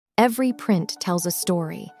Every print tells a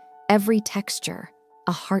story, every texture,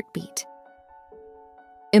 a heartbeat.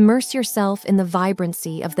 Immerse yourself in the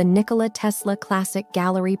vibrancy of the Nikola Tesla Classic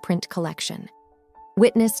Gallery Print Collection.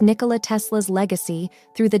 Witness Nikola Tesla's legacy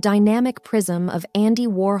through the dynamic prism of Andy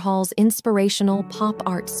Warhol's inspirational pop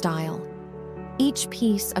art style. Each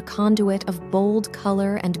piece a conduit of bold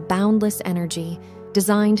color and boundless energy,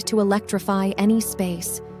 designed to electrify any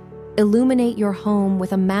space. Illuminate your home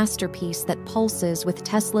with a masterpiece that pulses with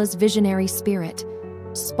Tesla's visionary spirit.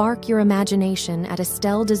 Spark your imagination at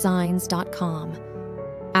estelldesigns.com.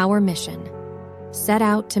 Our mission: set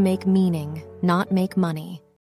out to make meaning, not make money.